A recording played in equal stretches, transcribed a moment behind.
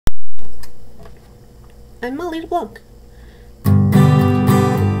I'm Molly LeBlanc.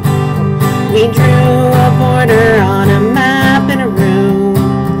 We drew a border on a map in a room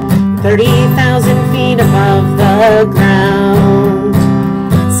 30,000 feet above the ground.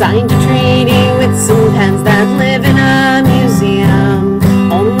 Signed a treaty with some pens that live in a museum.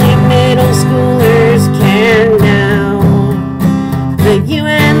 Only middle schoolers care now. The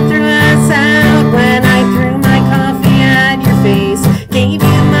UN threw us out when I threw my coffee at your face. Gave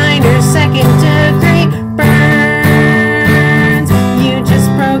you minor second degree burns. You just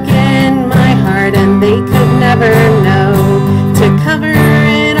broke in my heart and they could never know. To cover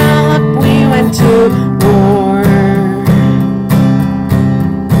it all up we went to war.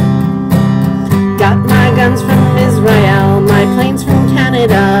 Got my guns from Israel, my planes from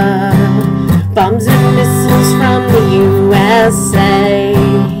Canada, bombs and missiles from the USA.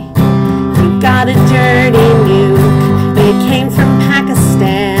 You got a dirty nuke, it came from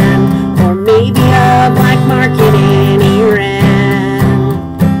Pakistan, or maybe a black market in Iran.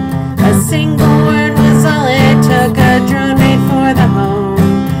 A single word was all it took, a drone made for the home.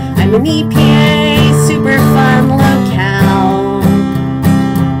 I'm an EPA superfun locale.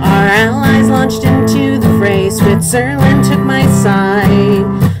 Our allies launched into the fray, Switzerland took my side.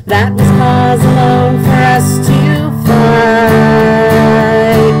 That was cause alone for us to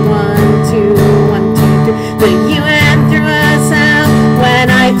fight. 1, 2, 1, 2, 3. The UN threw us out when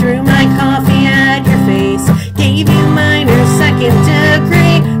I threw my coffee at your face. Gave you minor second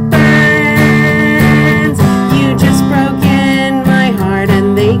degree burns. You just broke in my heart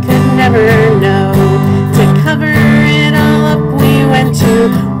and they could never know. To cover it all up we went to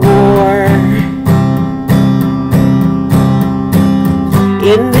war.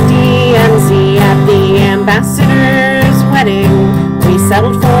 In the DMZ at the ambassador's wedding, we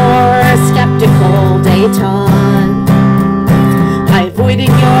settled for a skeptical détente. I avoided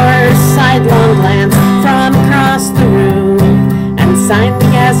your sidelong glance from across the room and signed the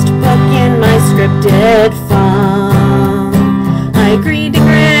guest book in my scripted font. I agreed to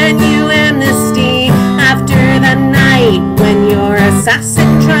grant you amnesty after the night when your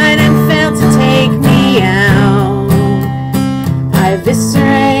assassin tried and failed to take me out. I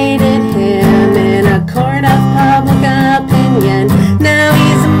eviscerated him in a court of public opinion. Now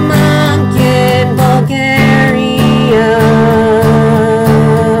he's a monk in Bulgaria.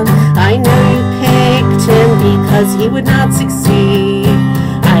 I know you picked him because he would not succeed.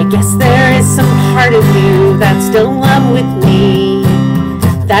 I guess there is some part of you that's still in love with me.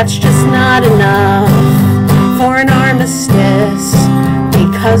 That's just not enough for an armistice,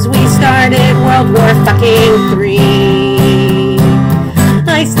 because we started World War III.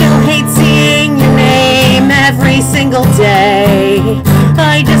 I still hate seeing your name every single day.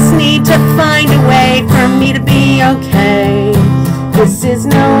 I just need to find a way for me to be okay. This is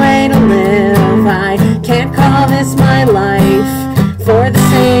no way to live. I can't call this my life. For the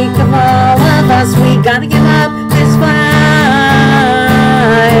sake of all of us, we gotta give up this fight.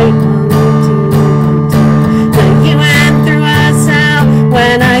 1, 2, 1, 2. The UN threw us out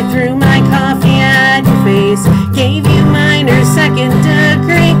when I threw my coffee at your face. Gave you minor second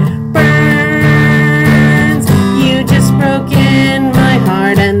degree burns. You just broke in my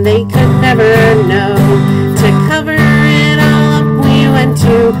heart and they could never know. To cover it all up we went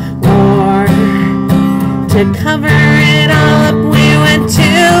to war. To cover it all up we went to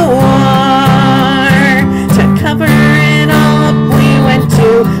war.